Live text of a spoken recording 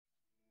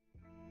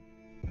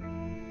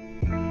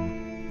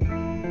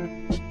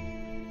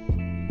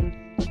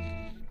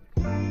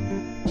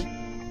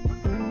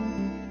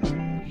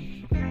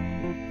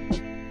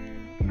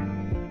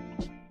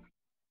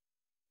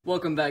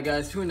Welcome back,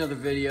 guys, to another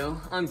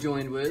video. I'm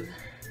joined with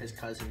his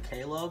cousin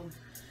Caleb.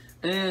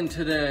 And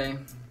today,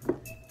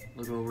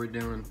 look what we're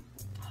doing.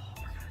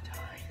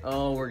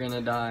 Oh, we're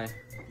gonna die.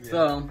 Yeah.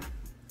 So,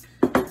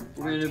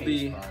 we're gonna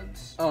be...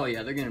 buds. Oh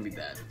yeah, they're gonna be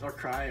bad. They're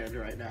crying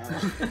right now.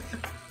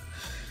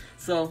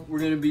 So, we're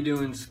gonna be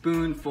doing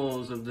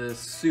spoonfuls of this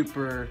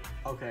super...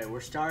 Okay,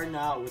 we're starting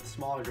out with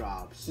small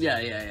drops.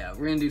 Yeah.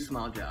 We're gonna do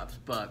small drops,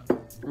 but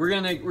we're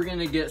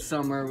gonna get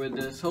somewhere with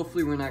this.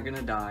 Hopefully we're not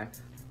gonna die.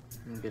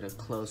 Let me get a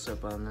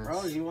close-up on this.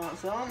 Bro, you want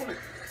some?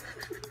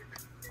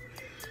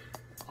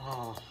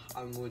 Oh,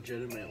 I'm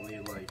legitimately,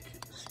 like,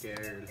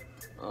 scared.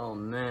 Oh,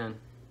 man.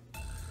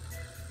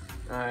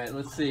 Alright,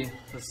 let's see.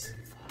 Let's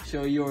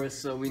show yours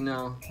so we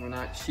know we're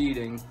not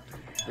cheating.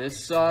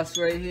 This sauce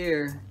right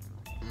here.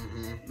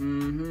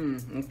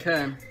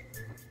 Okay.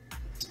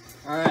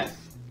 Alright.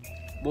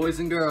 Boys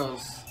and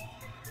girls.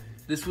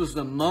 This was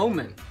the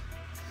moment.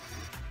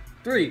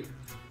 3,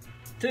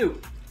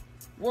 2,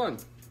 1.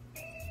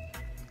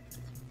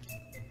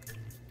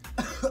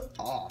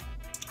 Oh,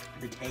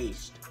 the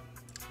taste.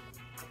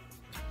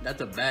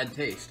 That's a bad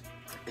taste.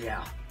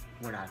 Yeah,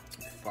 we're not.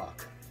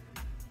 Fuck.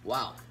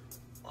 Wow.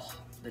 Oh,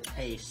 the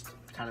taste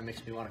kind of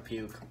makes me want to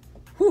puke.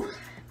 Whew.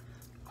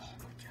 Oh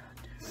my god,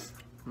 dude.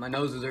 My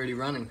nose is already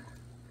running.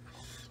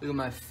 Look at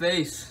my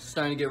face,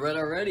 starting to get red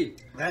already.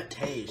 That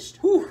taste.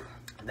 Whew.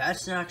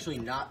 That's actually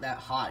not that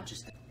hot.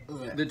 Just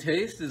the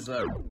taste is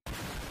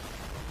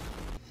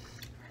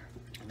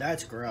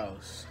that's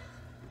gross.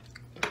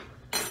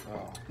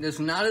 Oh. It's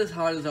not as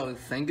hot as I would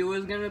think it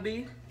was gonna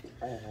be,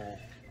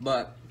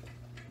 but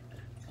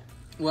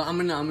well, I'm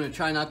gonna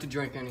try not to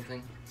drink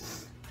anything.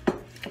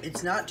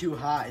 It's not too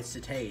hot. It's the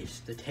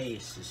taste. The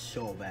taste is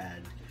so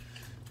bad.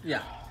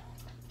 Yeah.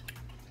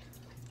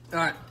 All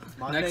right.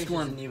 My next face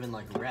one. Isn't even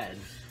like red.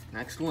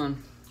 Next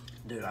one.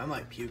 Dude, I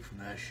might puke from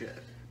that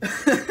shit.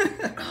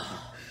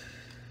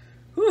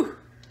 Whew.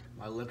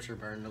 My lips are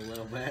burned a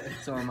little bit.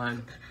 So are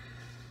mine.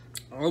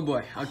 Oh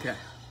boy. Okay.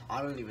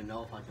 I don't even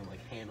know if I can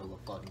like handle the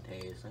fucking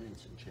taste. I need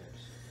some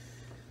chips.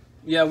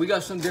 Yeah, we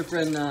got some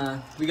different.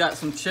 We got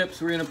some chips.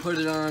 We're gonna put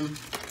it on.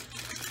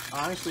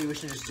 Honestly, we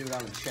should just do it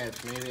on the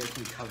chips. Maybe it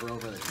can cover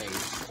over the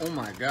taste. Oh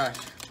my gosh.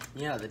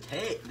 Yeah, the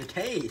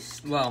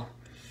taste. Well,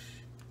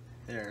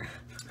 there.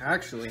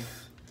 Actually,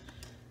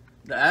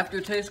 the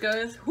aftertaste,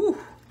 guys. Whew.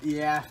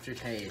 The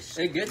aftertaste.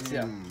 It gets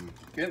you.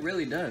 It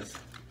really does.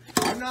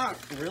 I'm not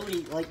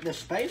really like the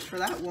spice for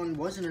that one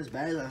wasn't as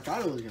bad as I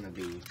thought it was gonna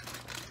be.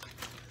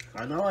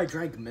 I know I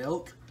drank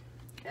milk.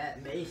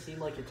 It may seem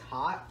like it's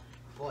hot,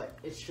 but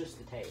it's just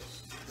the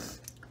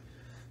taste.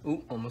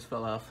 Ooh, almost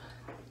fell off.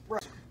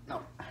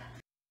 No.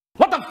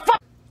 What the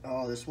fuck?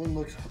 Oh, this one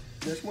looks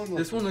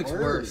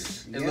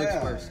worse. It looks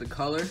worse. The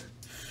color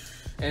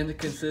and the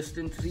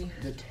consistency.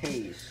 The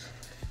taste.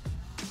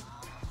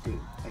 Dude,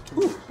 I can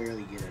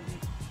barely get any.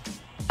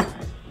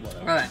 Whatever.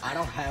 Alright. I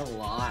don't have a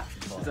lot,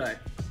 but it's alright.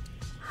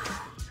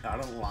 I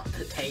don't want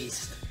the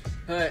taste.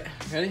 Alright,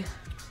 ready?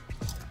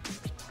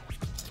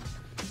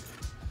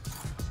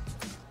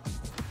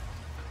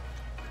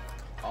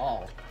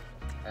 Oh.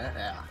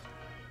 Yeah.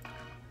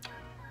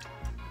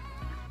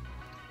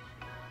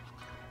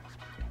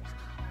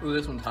 Ooh,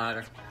 this one's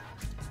hotter.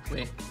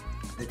 Wait.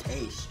 The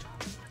taste.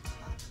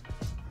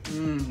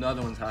 The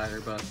other one's hotter,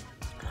 but...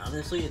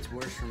 Honestly, it's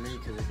worse for me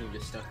because it's gonna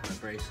get stuck in my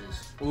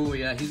braces. Ooh,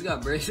 yeah, he's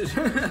got braces.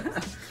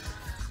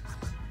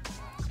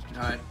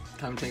 Alright,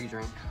 time to take a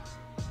drink.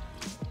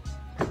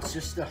 It's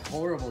just a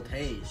horrible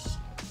taste.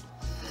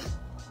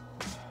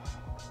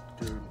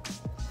 Dude.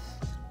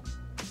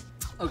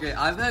 Okay,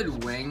 I've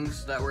had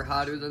wings that were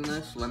hotter than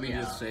this. Let me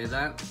just say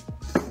that.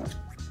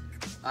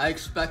 I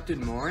expected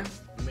more.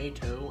 Me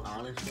too,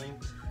 honestly.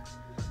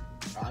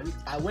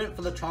 I went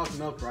for the chocolate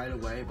milk right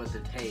away, but the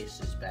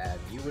taste is bad.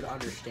 You would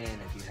understand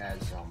if you had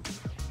some.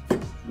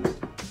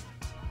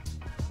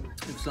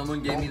 If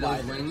someone gave me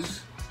those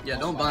wings, yeah,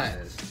 don't buy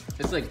it.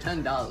 It's like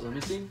 $10. Let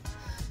me see.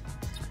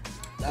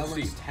 That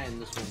one's 10.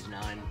 This one's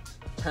 9.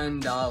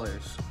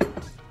 $10.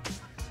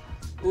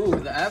 Ooh,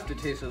 the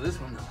aftertaste of this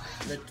one though.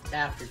 The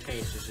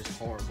aftertaste is just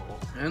horrible.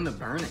 And the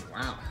burning.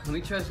 Wow. Let me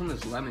try some of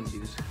this lemon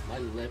juice. My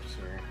lips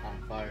are on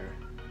fire.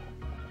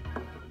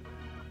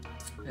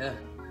 Yeah.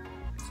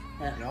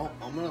 No,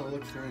 I'm gonna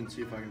look through and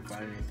see if I can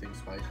find anything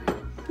spicy.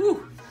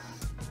 Whew.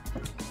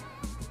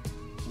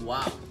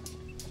 Wow.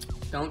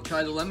 Don't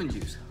try the lemon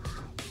juice.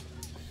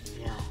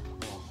 Yeah.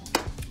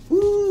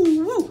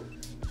 Woo, woo.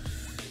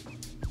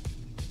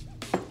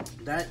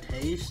 That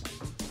taste,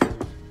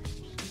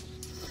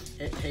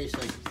 it tastes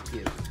like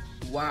puke.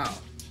 Wow.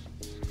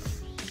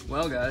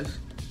 Well, guys,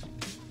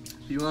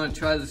 if you want to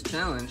try this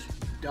challenge,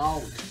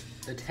 Don't.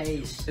 The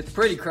taste. it's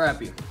pretty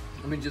crappy.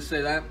 Let me just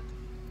say that.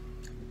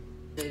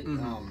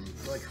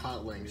 Like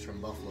hot wings from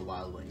Buffalo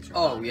Wild Wings.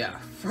 Oh yeah,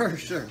 for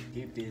sure.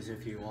 Keep these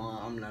if you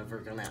want. I'm never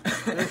gonna.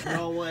 There's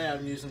no way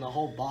I'm using the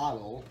whole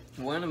bottle.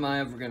 When am I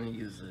ever gonna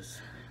use this?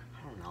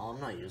 I don't know. I'm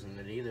not using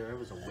it either. It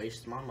was a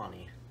waste of my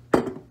money.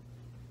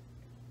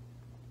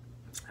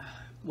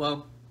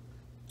 Well,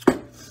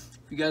 if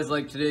you guys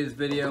like today's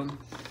video,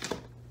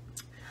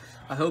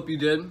 I hope you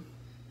did.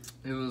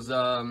 It was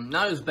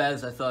not as bad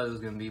as I thought it was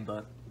gonna be,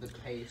 but the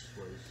taste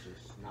was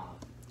just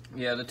not.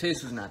 Yeah, the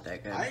taste was not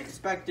that good. I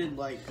expected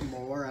like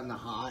more on the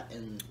hot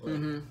and.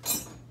 Like,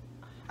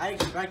 I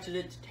expected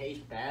it to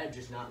taste bad,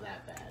 just not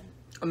that bad.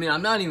 I mean,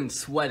 I'm not even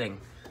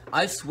sweating.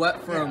 I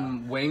sweat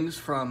from wings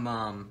from.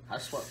 I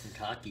sweat from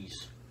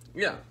Takis.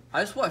 Yeah,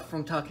 I sweat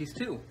from Takis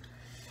too.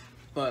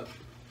 But.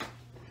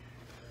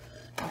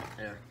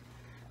 Yeah.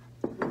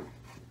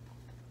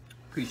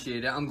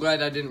 Appreciate it. I'm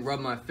glad I didn't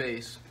rub my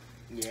face.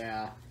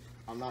 Yeah,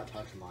 I'm not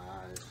touching my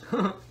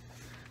eyes.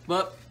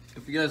 But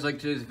if you guys liked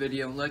today's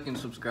video, like and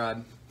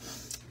subscribe.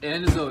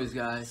 And as always,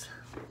 guys,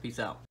 peace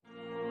out.